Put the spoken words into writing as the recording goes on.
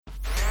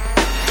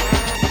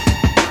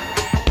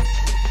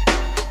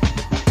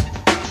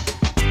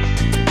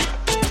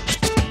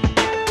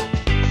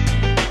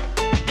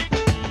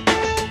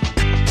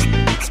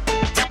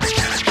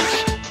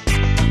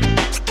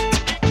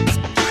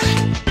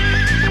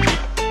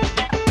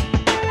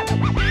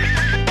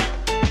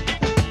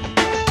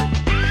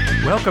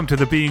Welcome to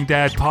the Being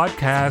Dad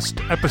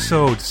Podcast,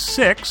 Episode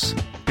 6,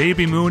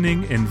 Baby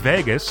Mooning in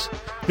Vegas.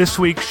 This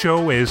week's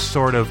show is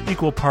sort of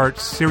equal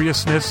parts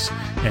seriousness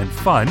and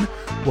fun.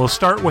 We'll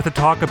start with a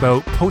talk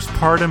about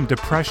postpartum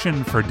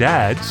depression for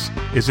dads.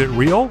 Is it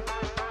real?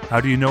 How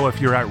do you know if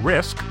you're at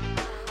risk?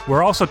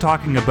 We're also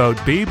talking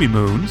about baby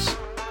moons.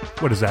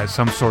 What is that,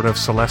 some sort of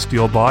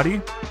celestial body?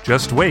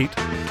 Just wait.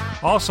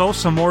 Also,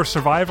 some more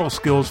survival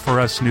skills for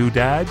us new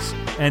dads.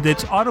 And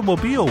it's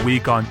Automobile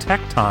Week on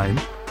Tech Time.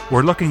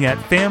 We're looking at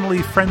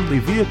family-friendly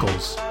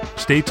vehicles.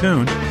 Stay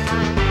tuned.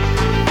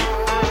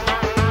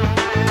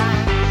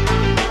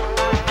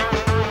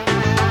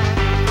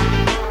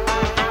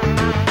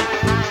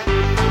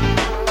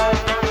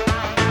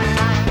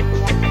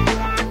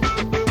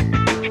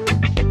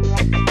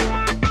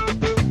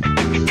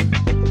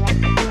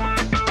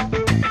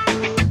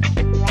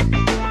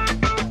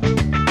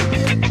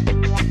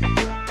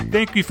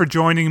 Thank you for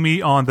joining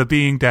me on the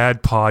Being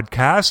Dad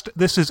Podcast.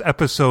 This is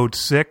episode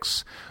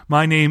 6.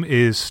 My name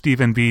is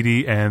Stephen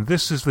Beatty, and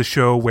this is the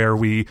show where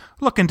we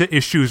look into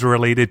issues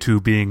related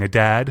to being a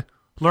dad,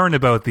 learn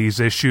about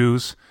these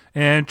issues,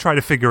 and try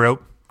to figure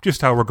out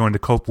just how we're going to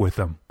cope with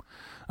them.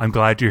 I'm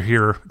glad you're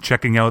here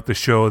checking out the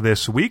show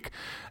this week.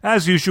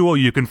 As usual,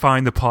 you can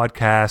find the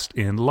podcast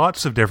in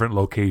lots of different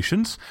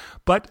locations,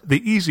 but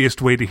the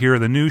easiest way to hear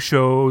the new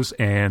shows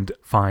and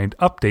find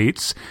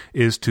updates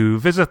is to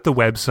visit the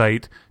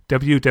website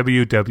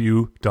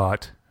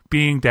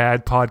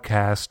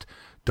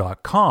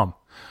www.beingdadpodcast.com.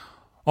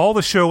 All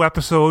the show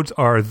episodes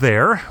are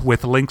there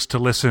with links to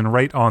listen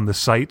right on the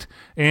site,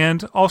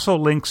 and also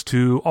links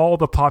to all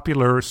the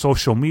popular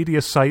social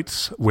media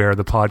sites where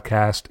the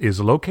podcast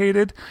is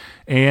located,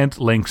 and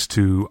links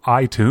to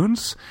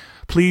iTunes.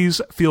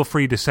 Please feel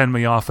free to send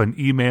me off an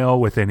email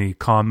with any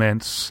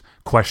comments,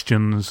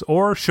 questions,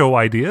 or show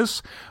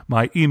ideas.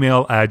 My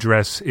email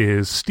address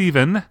is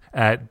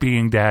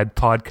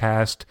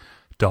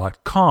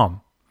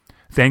steven@beingdadpodcast.com.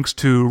 Thanks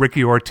to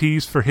Ricky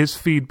Ortiz for his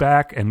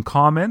feedback and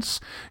comments.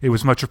 It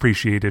was much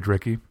appreciated,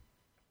 Ricky.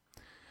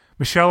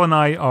 Michelle and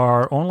I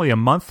are only a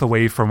month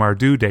away from our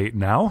due date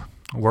now.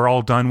 We're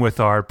all done with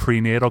our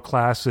prenatal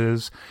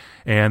classes,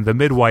 and the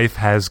midwife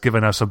has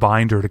given us a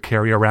binder to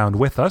carry around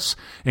with us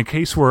in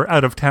case we're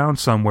out of town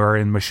somewhere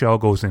and Michelle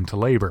goes into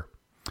labor.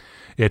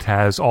 It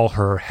has all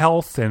her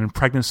health and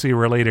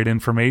pregnancy-related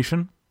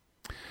information.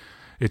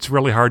 It's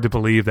really hard to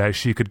believe that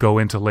she could go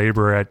into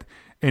labor at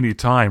any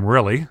time,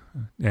 really,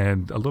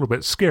 and a little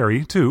bit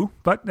scary, too,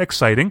 but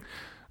exciting.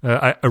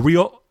 A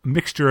real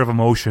mixture of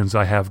emotions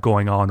I have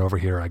going on over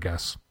here, I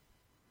guess.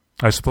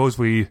 I suppose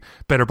we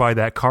better buy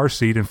that car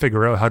seat and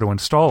figure out how to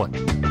install it.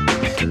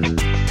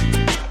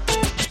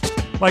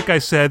 Like I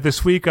said,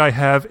 this week I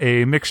have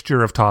a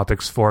mixture of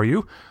topics for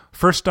you.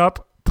 First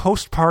up,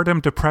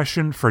 postpartum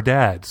depression for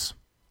dads.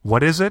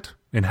 What is it,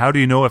 and how do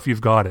you know if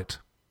you've got it?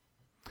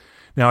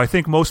 Now, I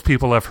think most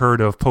people have heard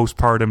of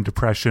postpartum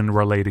depression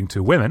relating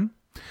to women.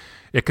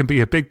 It can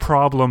be a big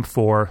problem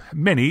for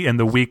many in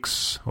the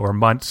weeks or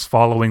months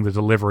following the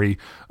delivery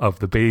of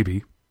the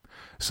baby.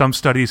 Some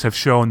studies have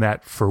shown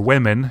that for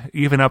women,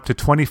 even up to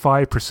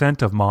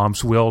 25% of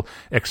moms will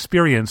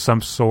experience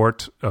some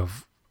sort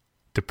of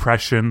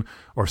depression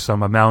or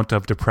some amount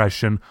of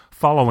depression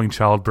following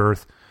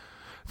childbirth,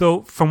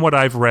 though from what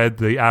I've read,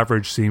 the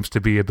average seems to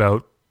be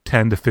about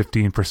 10 to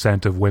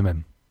 15% of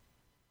women.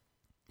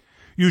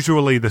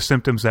 Usually the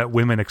symptoms that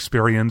women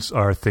experience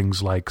are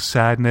things like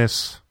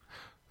sadness,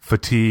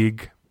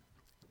 fatigue,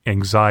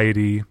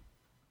 anxiety,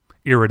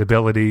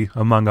 irritability,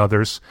 among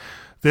others.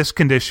 This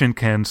condition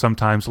can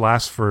sometimes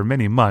last for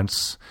many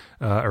months,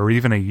 or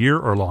even a year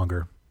or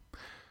longer.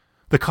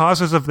 The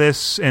causes of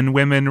this in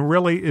women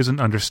really isn't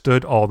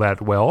understood all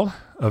that well.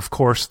 Of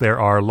course, there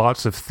are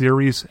lots of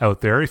theories out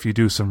there if you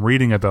do some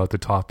reading about the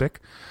topic.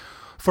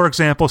 For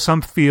example,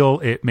 some feel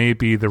it may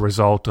be the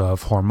result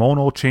of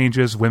hormonal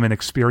changes women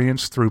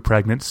experience through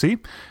pregnancy,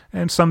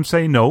 and some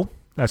say no,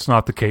 that's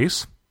not the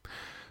case.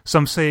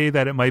 Some say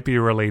that it might be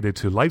related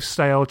to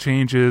lifestyle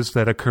changes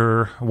that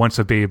occur once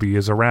a baby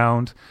is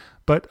around,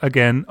 but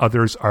again,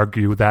 others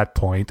argue that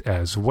point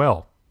as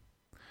well.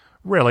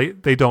 Really,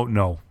 they don't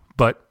know,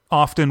 but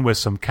often with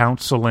some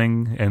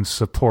counseling and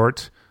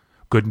support,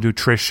 good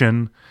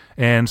nutrition,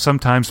 and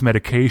sometimes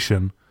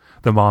medication,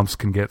 the moms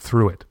can get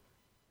through it.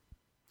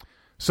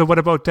 So what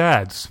about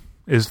dads?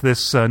 Is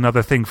this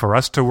another thing for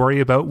us to worry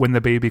about when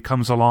the baby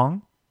comes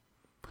along?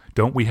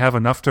 Don't we have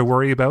enough to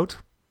worry about?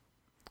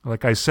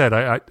 Like I said,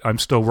 I'm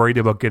still worried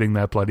about getting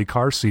that bloody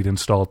car seat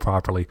installed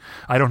properly.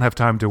 I don't have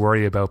time to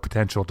worry about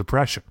potential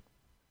depression.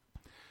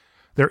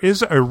 There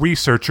is a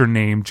researcher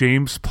named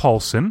James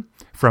Paulson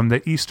from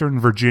the Eastern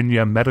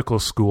Virginia Medical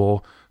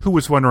School who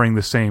was wondering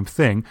the same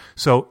thing.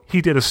 So he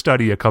did a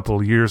study a couple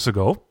of years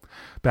ago.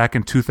 Back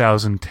in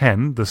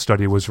 2010, the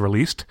study was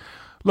released,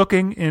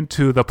 looking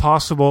into the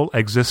possible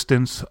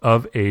existence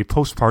of a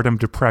postpartum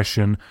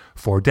depression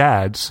for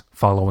dads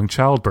following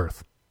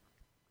childbirth.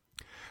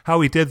 How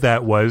he did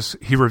that was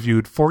he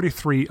reviewed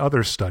 43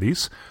 other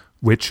studies,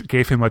 which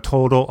gave him a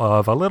total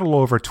of a little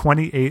over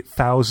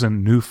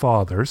 28,000 new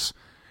fathers,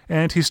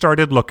 and he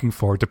started looking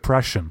for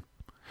depression.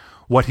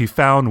 What he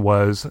found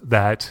was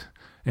that,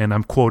 and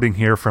I'm quoting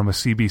here from a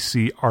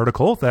CBC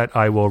article that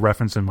I will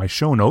reference in my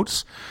show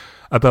notes,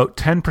 about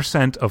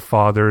 10% of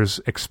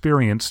fathers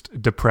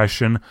experienced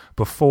depression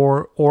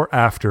before or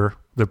after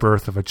the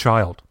birth of a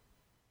child.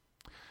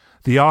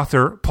 The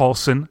author,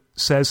 Paulson,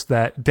 says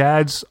that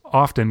dads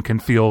often can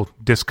feel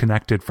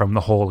disconnected from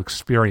the whole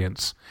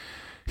experience.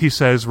 He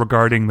says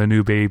regarding the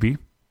new baby,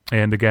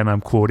 and again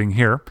I'm quoting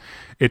here,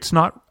 "It's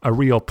not a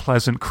real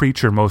pleasant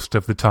creature most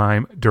of the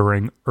time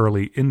during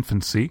early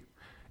infancy.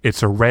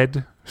 It's a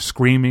red,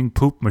 screaming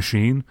poop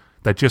machine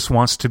that just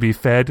wants to be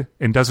fed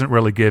and doesn't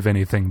really give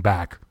anything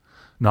back.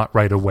 Not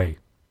right away."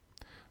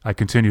 I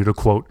continue to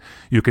quote,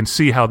 "You can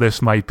see how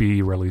this might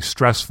be really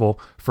stressful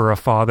for a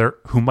father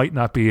who might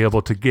not be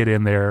able to get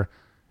in there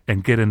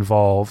and get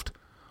involved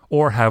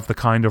or have the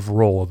kind of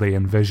role they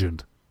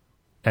envisioned."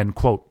 End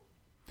quote.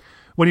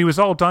 When he was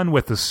all done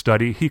with the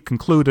study, he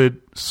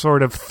concluded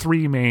sort of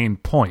three main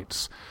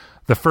points.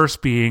 The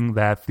first being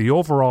that the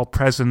overall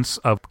presence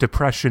of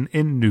depression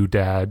in new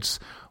dads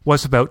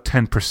was about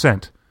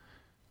 10%,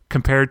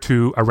 compared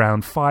to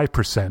around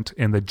 5%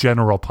 in the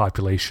general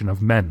population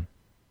of men.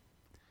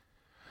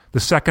 The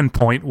second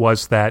point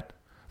was that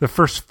the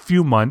first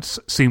few months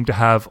seemed to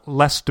have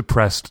less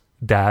depressed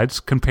dads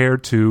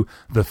compared to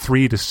the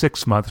 3 to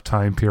 6 month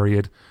time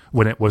period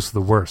when it was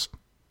the worst.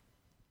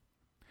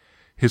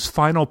 His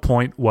final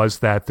point was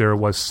that there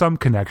was some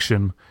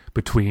connection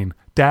between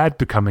dad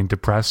becoming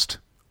depressed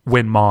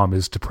when mom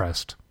is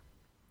depressed.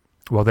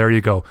 Well, there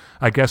you go.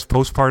 I guess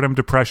postpartum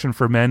depression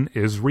for men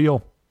is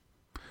real,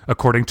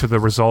 according to the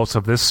results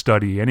of this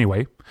study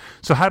anyway.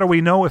 So how do we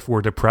know if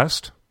we're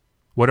depressed?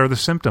 What are the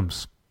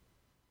symptoms?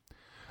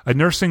 A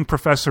nursing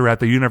professor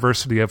at the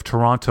University of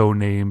Toronto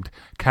named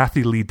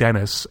Kathy Lee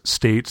Dennis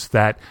states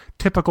that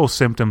typical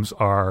symptoms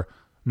are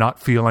not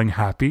feeling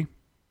happy,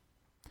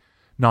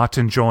 not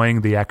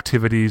enjoying the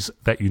activities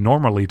that you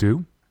normally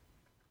do,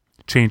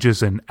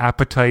 changes in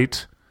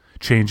appetite,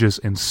 changes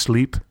in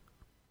sleep,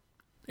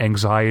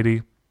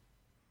 anxiety.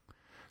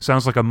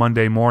 Sounds like a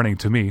Monday morning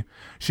to me.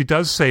 She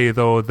does say,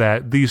 though,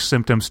 that these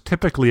symptoms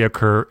typically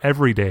occur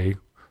every day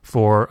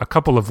for a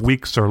couple of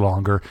weeks or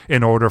longer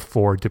in order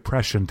for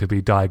depression to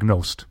be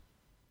diagnosed.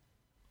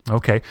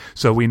 Okay,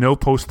 so we know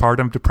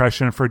postpartum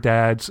depression for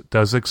dads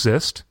does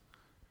exist.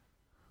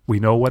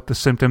 We know what the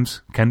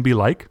symptoms can be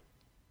like.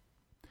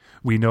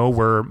 We know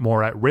we're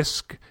more at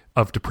risk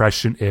of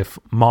depression if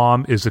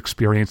mom is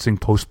experiencing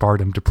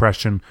postpartum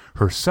depression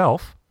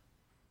herself.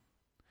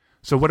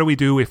 So what do we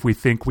do if we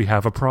think we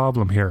have a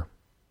problem here?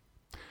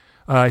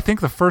 I think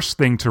the first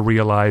thing to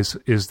realize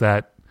is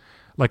that,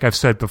 like I've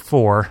said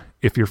before,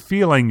 if you're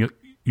feeling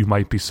you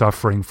might be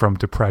suffering from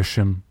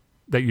depression,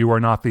 that you are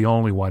not the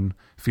only one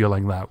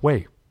feeling that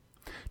way.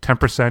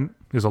 10%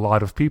 is a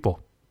lot of people.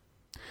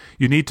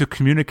 You need to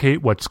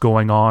communicate what's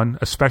going on,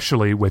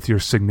 especially with your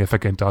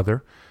significant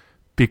other,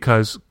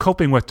 because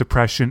coping with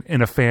depression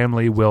in a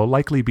family will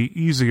likely be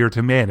easier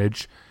to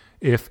manage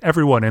if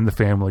everyone in the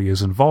family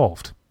is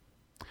involved.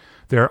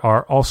 There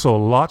are also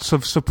lots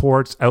of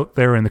supports out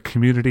there in the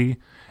community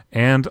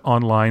and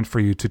online for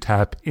you to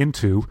tap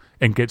into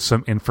and get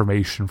some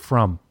information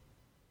from.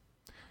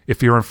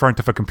 If you're in front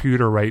of a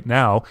computer right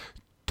now,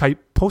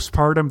 type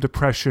postpartum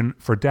depression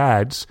for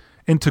dads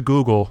into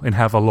Google and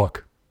have a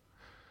look.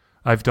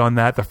 I've done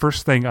that. The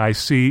first thing I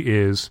see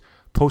is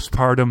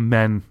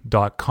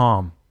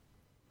postpartummen.com,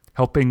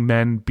 helping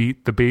men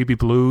beat the baby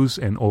blues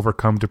and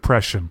overcome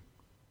depression.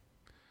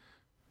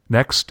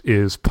 Next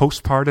is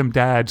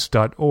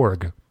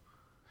postpartumdads.org,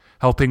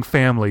 helping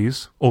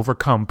families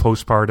overcome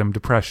postpartum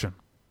depression.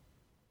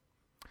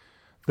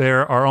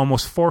 There are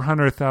almost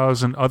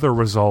 400,000 other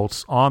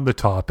results on the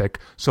topic,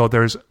 so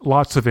there's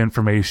lots of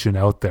information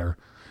out there.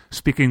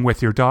 Speaking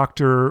with your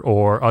doctor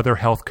or other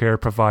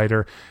healthcare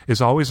provider is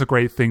always a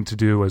great thing to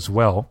do as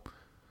well.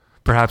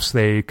 Perhaps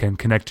they can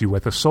connect you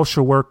with a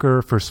social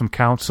worker for some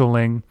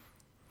counseling,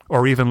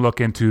 or even look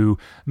into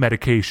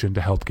medication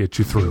to help get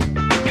you through.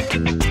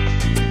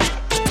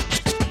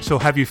 So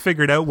have you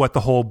figured out what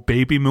the whole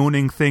baby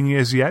mooning thing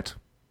is yet?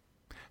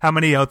 How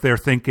many out there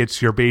think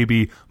it's your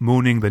baby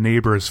mooning the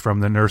neighbors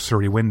from the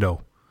nursery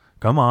window?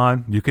 Come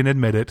on, you can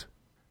admit it.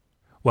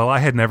 Well, I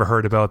had never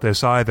heard about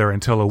this either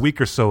until a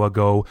week or so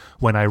ago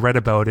when I read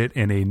about it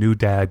in a New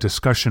Dad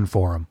discussion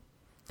forum.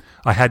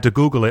 I had to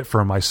Google it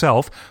for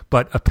myself,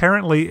 but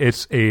apparently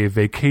it's a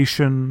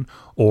vacation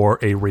or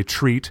a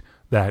retreat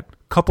that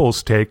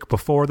couples take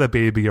before the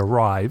baby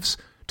arrives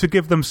to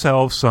give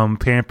themselves some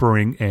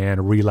pampering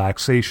and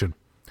relaxation,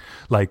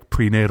 like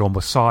prenatal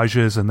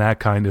massages and that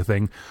kind of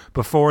thing,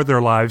 before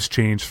their lives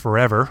change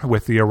forever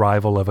with the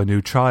arrival of a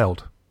new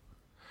child.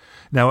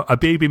 Now, a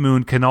baby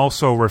moon can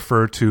also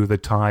refer to the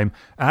time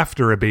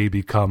after a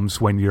baby comes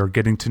when you're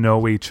getting to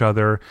know each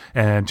other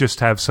and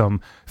just have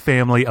some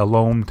family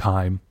alone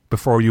time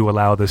before you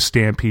allow the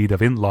stampede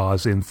of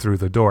in-laws in through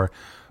the door.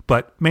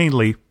 But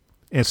mainly,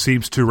 it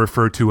seems to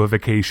refer to a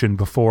vacation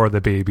before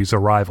the baby's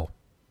arrival.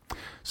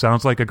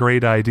 Sounds like a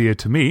great idea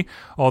to me,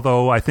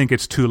 although I think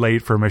it's too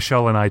late for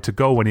Michelle and I to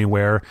go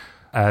anywhere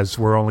as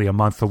we're only a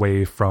month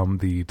away from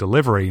the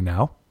delivery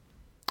now.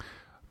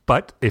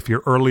 But if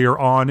you're earlier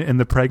on in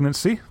the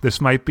pregnancy,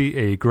 this might be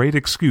a great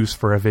excuse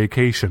for a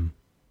vacation.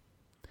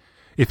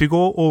 If you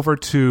go over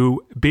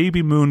to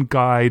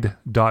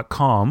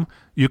babymoonguide.com,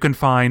 you can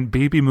find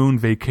baby moon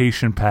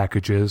vacation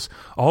packages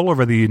all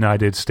over the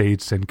United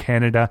States and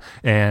Canada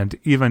and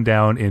even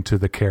down into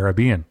the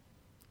Caribbean.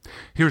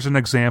 Here's an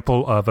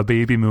example of a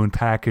baby moon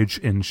package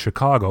in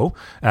Chicago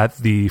at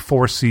the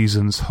Four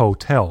Seasons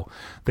Hotel.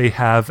 They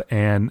have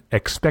an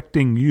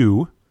Expecting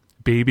You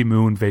baby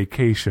moon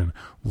vacation,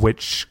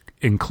 which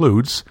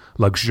includes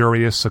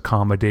luxurious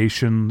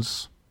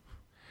accommodations,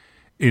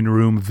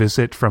 in-room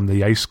visit from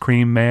the ice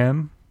cream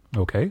man,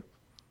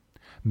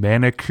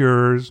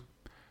 manicures,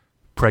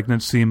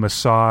 pregnancy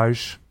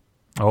massage.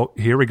 Oh,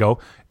 here we go.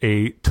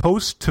 A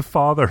toast to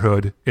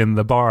fatherhood in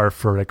the bar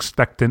for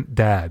expectant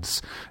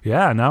dads.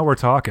 Yeah, now we're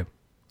talking.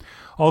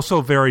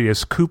 Also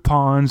various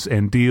coupons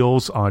and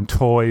deals on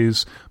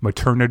toys,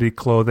 maternity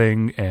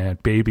clothing,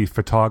 and baby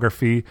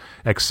photography,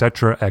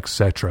 etc.,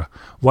 etc.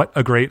 What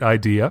a great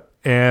idea.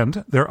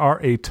 And there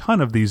are a ton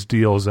of these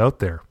deals out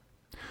there.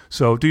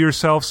 So do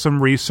yourself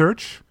some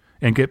research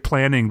and get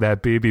planning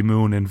that baby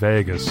moon in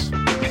Vegas.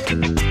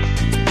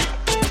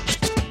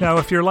 Now,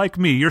 if you're like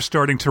me, you're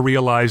starting to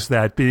realize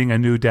that being a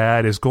new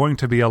dad is going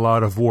to be a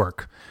lot of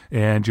work,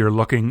 and you're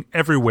looking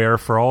everywhere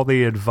for all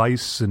the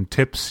advice and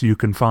tips you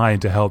can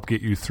find to help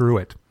get you through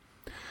it.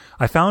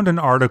 I found an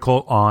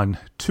article on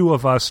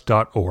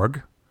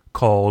twoofus.org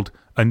called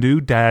A New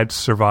Dad's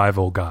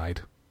Survival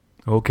Guide.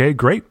 Okay,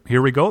 great.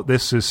 Here we go.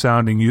 This is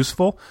sounding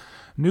useful.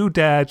 New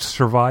Dad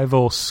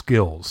Survival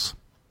Skills.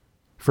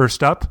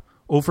 First up,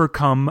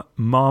 overcome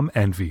mom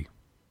envy.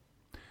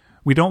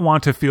 We don't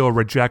want to feel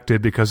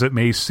rejected because it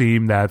may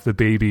seem that the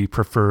baby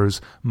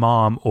prefers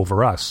mom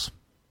over us.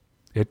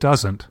 It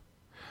doesn't.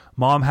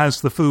 Mom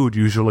has the food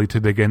usually to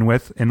begin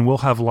with, and we'll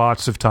have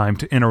lots of time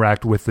to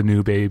interact with the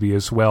new baby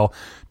as well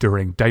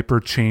during diaper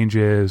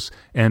changes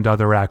and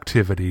other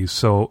activities,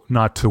 so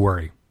not to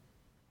worry.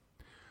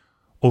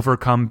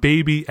 Overcome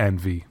baby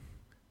envy.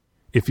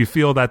 If you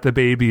feel that the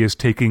baby is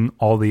taking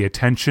all the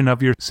attention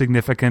of your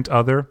significant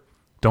other,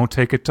 don't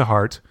take it to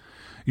heart.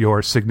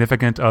 Your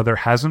significant other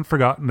hasn't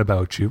forgotten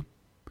about you.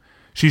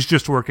 She's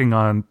just working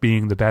on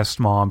being the best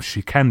mom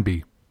she can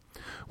be.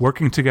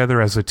 Working together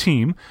as a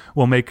team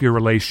will make your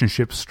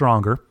relationship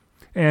stronger,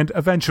 and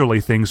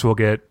eventually things will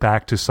get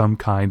back to some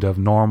kind of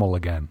normal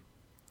again.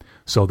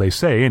 So they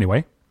say,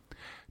 anyway.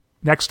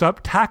 Next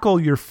up, tackle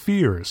your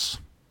fears.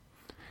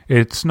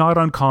 It's not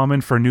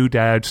uncommon for new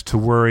dads to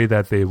worry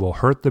that they will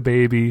hurt the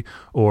baby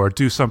or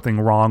do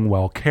something wrong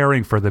while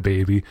caring for the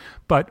baby,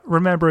 but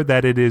remember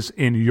that it is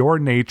in your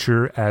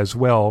nature as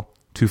well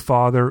to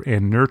father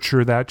and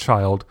nurture that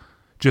child,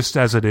 just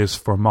as it is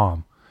for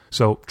mom.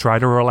 So try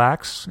to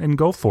relax and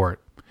go for it.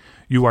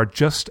 You are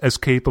just as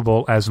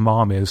capable as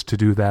mom is to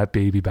do that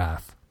baby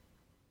bath.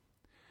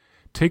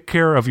 Take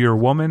care of your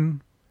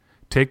woman,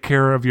 take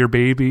care of your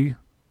baby,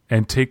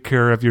 and take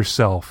care of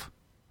yourself.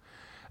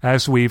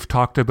 As we've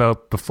talked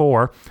about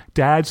before,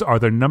 dads are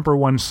the number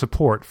one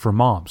support for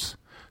moms.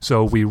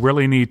 So we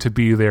really need to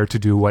be there to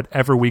do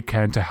whatever we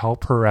can to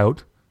help her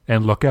out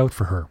and look out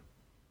for her.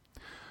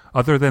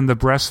 Other than the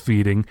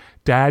breastfeeding,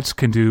 dads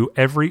can do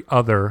every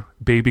other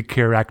baby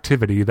care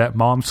activity that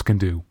moms can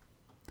do.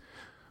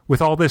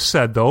 With all this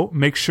said, though,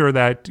 make sure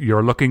that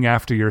you're looking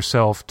after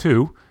yourself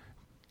too,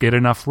 get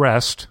enough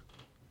rest,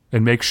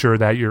 and make sure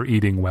that you're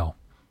eating well.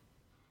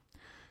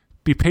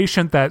 Be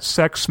patient that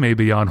sex may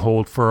be on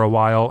hold for a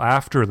while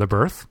after the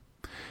birth.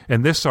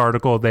 In this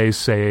article, they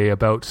say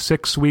about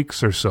 6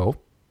 weeks or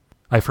so.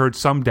 I've heard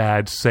some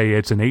dads say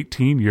it's an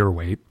 18-year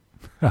wait.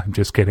 I'm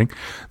just kidding.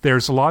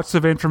 There's lots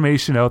of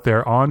information out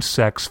there on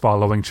sex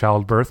following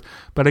childbirth,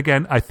 but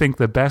again, I think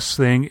the best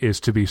thing is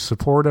to be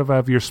supportive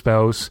of your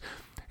spouse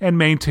and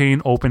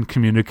maintain open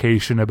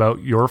communication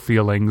about your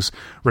feelings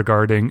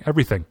regarding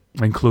everything,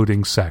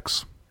 including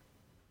sex.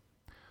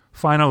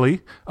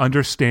 Finally,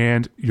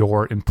 understand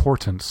your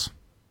importance.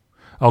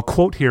 I'll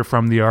quote here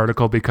from the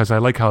article because I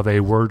like how they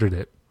worded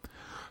it.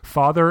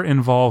 Father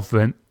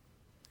involvement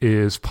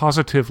is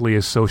positively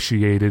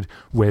associated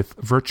with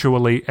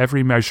virtually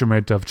every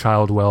measurement of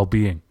child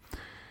well-being.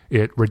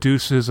 It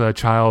reduces a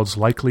child's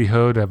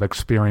likelihood of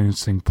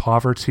experiencing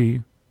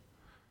poverty,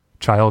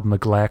 child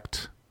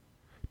neglect,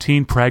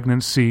 teen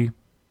pregnancy,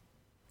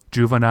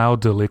 juvenile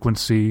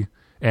delinquency,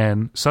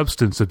 and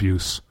substance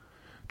abuse.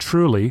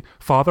 Truly,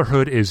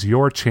 fatherhood is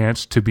your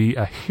chance to be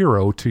a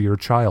hero to your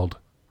child.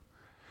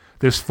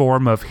 This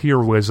form of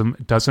heroism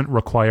doesn't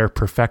require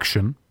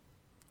perfection,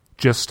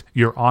 just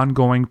your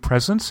ongoing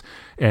presence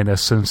and a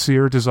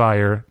sincere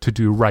desire to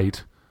do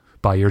right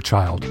by your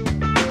child.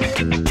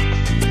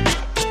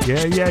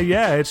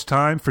 Yeah, it's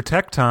time for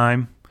Tech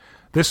Time.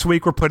 This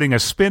week we're putting a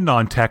spin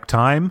on Tech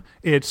Time.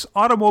 It's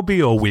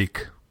Automobile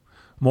Week.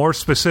 More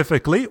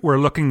specifically, we're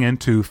looking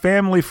into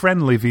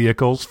family-friendly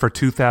vehicles for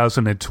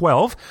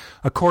 2012,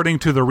 according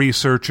to the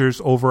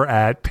researchers over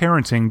at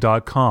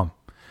parenting.com.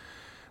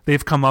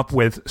 They've come up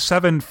with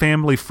 7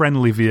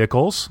 family-friendly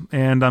vehicles,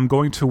 and I'm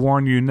going to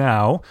warn you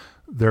now,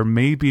 there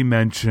may be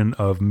mention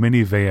of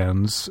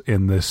minivans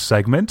in this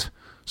segment,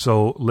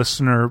 so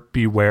listener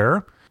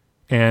beware,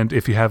 and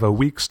if you have a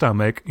weak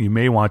stomach, you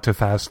may want to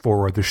fast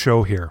forward the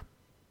show here.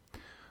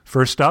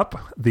 First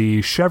up, the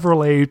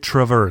Chevrolet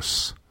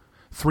Traverse.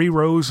 3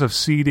 rows of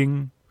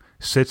seating,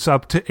 sits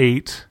up to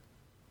 8,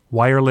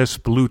 wireless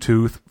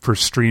Bluetooth for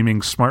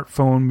streaming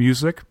smartphone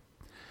music,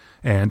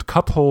 and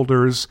cup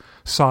holders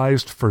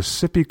sized for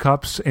sippy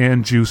cups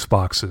and juice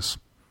boxes.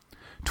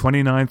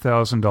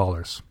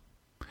 $29,000.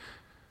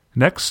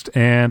 Next,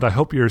 and I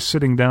hope you're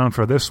sitting down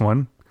for this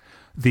one,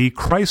 the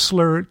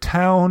Chrysler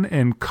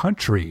Town &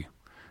 Country.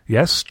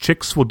 Yes,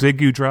 chicks will dig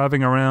you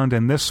driving around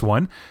in this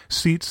one.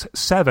 Seats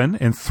 7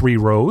 in 3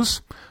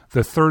 rows.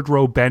 The 3rd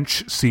row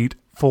bench seat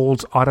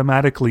folds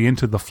automatically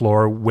into the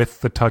floor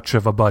with the touch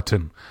of a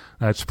button.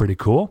 That's pretty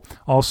cool.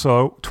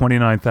 Also,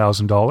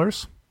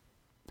 $29,000.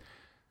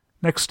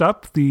 Next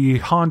up, the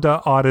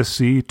Honda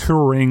Odyssey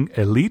Touring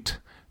Elite.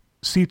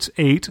 Seats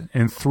 8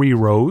 in 3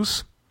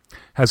 rows.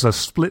 Has a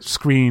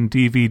split-screen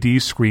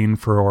DVD screen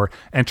for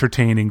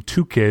entertaining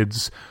 2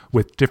 kids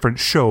with different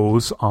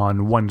shows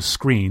on one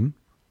screen.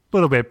 A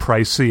little bit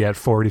pricey at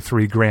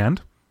 $43,000.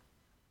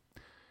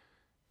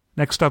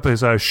 Next up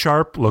is a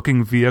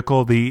sharp-looking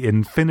vehicle, the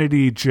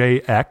Infiniti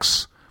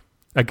JX.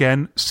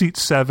 Again, seat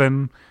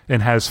 7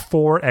 and has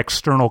 4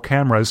 external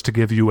cameras to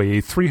give you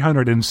a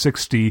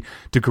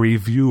 360-degree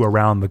view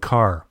around the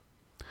car.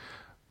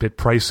 Bit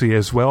pricey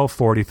as well,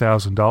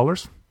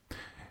 $40,000.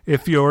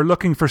 If you're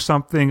looking for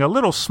something a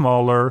little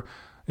smaller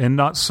and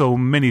not so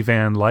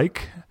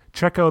minivan-like,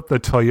 check out the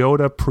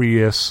Toyota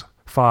Prius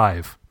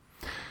 5.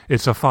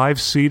 It's a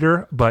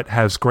 5-seater, but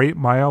has great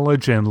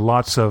mileage and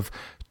lots of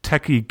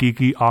techie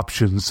geeky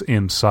options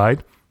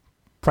inside,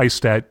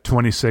 priced at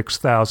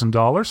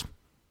 $26,000.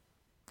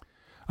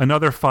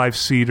 Another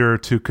 5-seater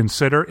to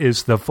consider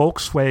is the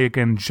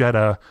Volkswagen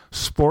Jetta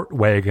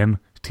Sportwagen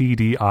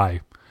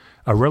TDI.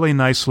 A really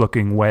nice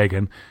looking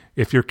wagon.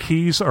 If your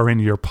keys are in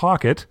your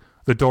pocket,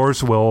 the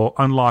doors will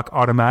unlock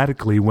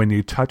automatically when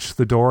you touch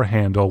the door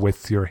handle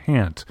with your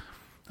hand.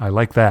 I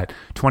like that.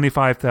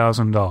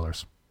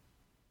 $25,000.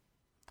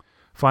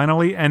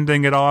 Finally,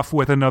 ending it off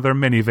with another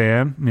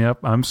minivan. Yep,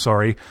 I'm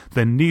sorry.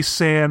 The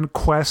Nissan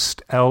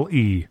Quest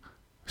LE.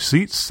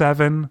 Seat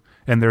 7,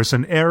 and there's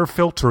an air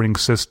filtering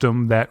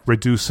system that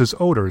reduces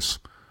odors.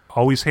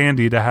 Always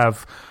handy to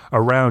have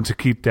around to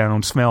keep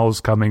down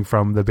smells coming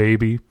from the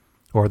baby,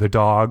 or the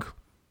dog,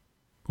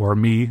 or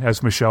me,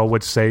 as Michelle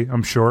would say,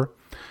 I'm sure.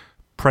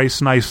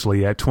 Priced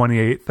nicely at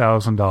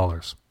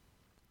 $28,000.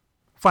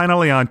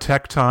 Finally, on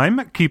Tech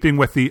Time, keeping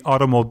with the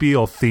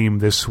automobile theme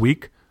this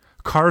week,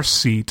 car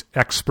seat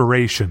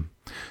expiration.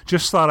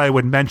 Just thought I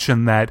would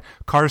mention that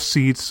car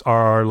seats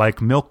are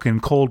like milk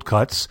and cold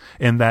cuts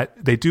in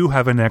that they do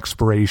have an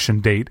expiration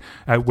date,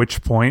 at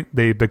which point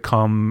they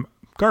become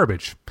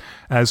garbage,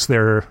 as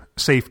their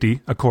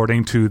safety,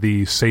 according to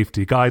the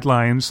safety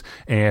guidelines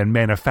and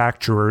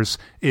manufacturers,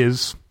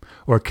 is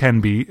or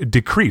can be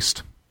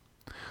decreased.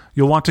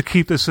 You'll want to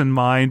keep this in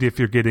mind if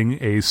you're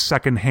getting a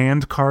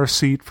second-hand car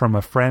seat from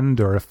a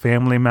friend or a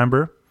family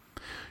member.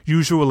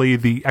 Usually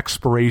the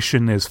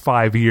expiration is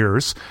 5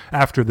 years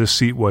after the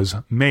seat was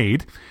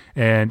made,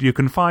 and you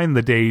can find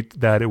the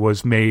date that it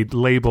was made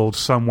labeled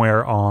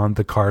somewhere on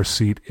the car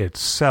seat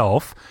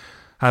itself.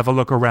 Have a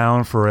look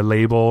around for a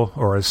label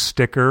or a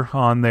sticker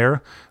on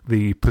there.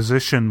 The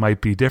position might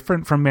be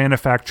different from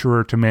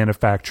manufacturer to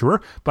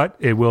manufacturer, but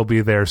it will be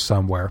there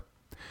somewhere.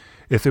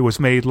 If it was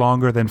made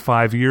longer than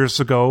 5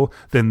 years ago,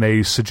 then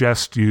they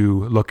suggest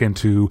you look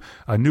into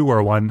a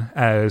newer one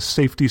as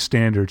safety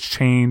standards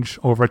change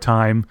over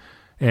time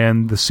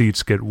and the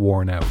seats get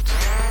worn out.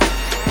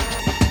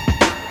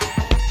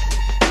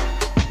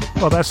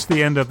 Well, that's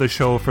the end of the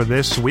show for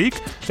this week.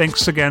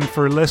 Thanks again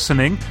for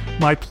listening.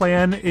 My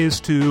plan is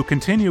to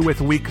continue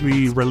with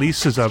weekly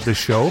releases of the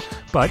show,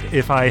 but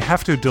if I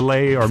have to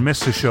delay or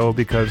miss a show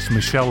because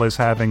Michelle is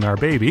having our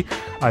baby,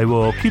 I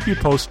will keep you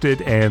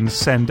posted and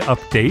send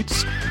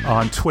updates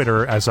on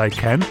Twitter as I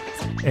can,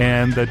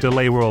 and the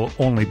delay will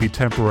only be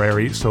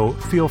temporary, so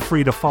feel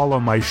free to follow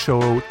my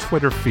show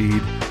Twitter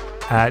feed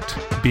at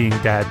Being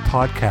Dad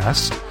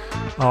Podcast.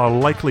 I'll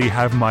likely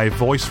have my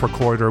voice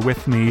recorder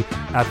with me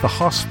at the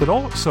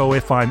hospital, so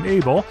if I'm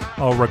able,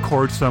 I'll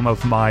record some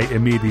of my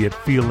immediate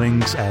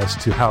feelings as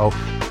to how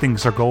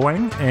things are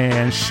going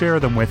and share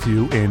them with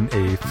you in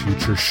a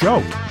future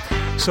show.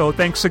 So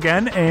thanks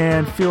again,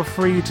 and feel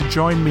free to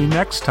join me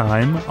next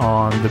time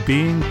on the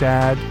Being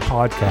Dad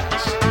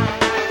Podcast.